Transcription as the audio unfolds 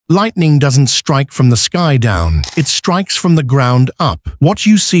Lightning doesn't strike from the sky down, it strikes from the ground up. What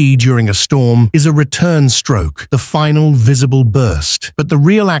you see during a storm is a return stroke, the final visible burst. But the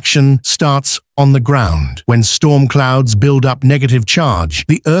real action starts on the ground. When storm clouds build up negative charge,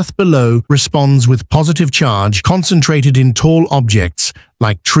 the earth below responds with positive charge concentrated in tall objects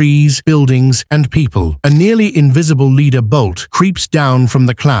like trees, buildings, and people. A nearly invisible leader bolt creeps down from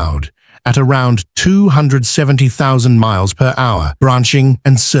the cloud at around 270,000 miles per hour, branching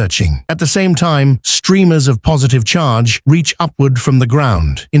and searching. At the same time, streamers of positive charge reach upward from the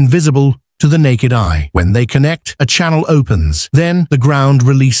ground, invisible to the naked eye. When they connect, a channel opens. Then the ground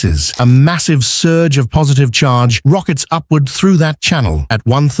releases. A massive surge of positive charge rockets upward through that channel at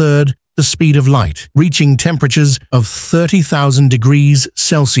 1/3 the speed of light, reaching temperatures of 30,000 degrees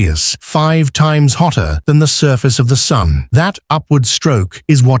Celsius, 5 times hotter than the surface of the sun. That upward stroke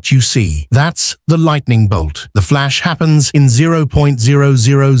is what you see. That's the lightning bolt. The flash happens in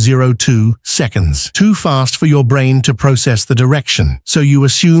 0.0002 seconds, too fast for your brain to process the direction, so you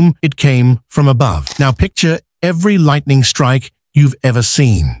assume it came from above. Now picture every lightning strike you've ever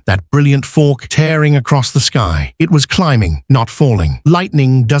seen. That brilliant fork tearing across the sky. It was climbing, not falling.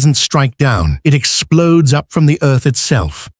 Lightning doesn't strike down. It explodes up from the earth itself.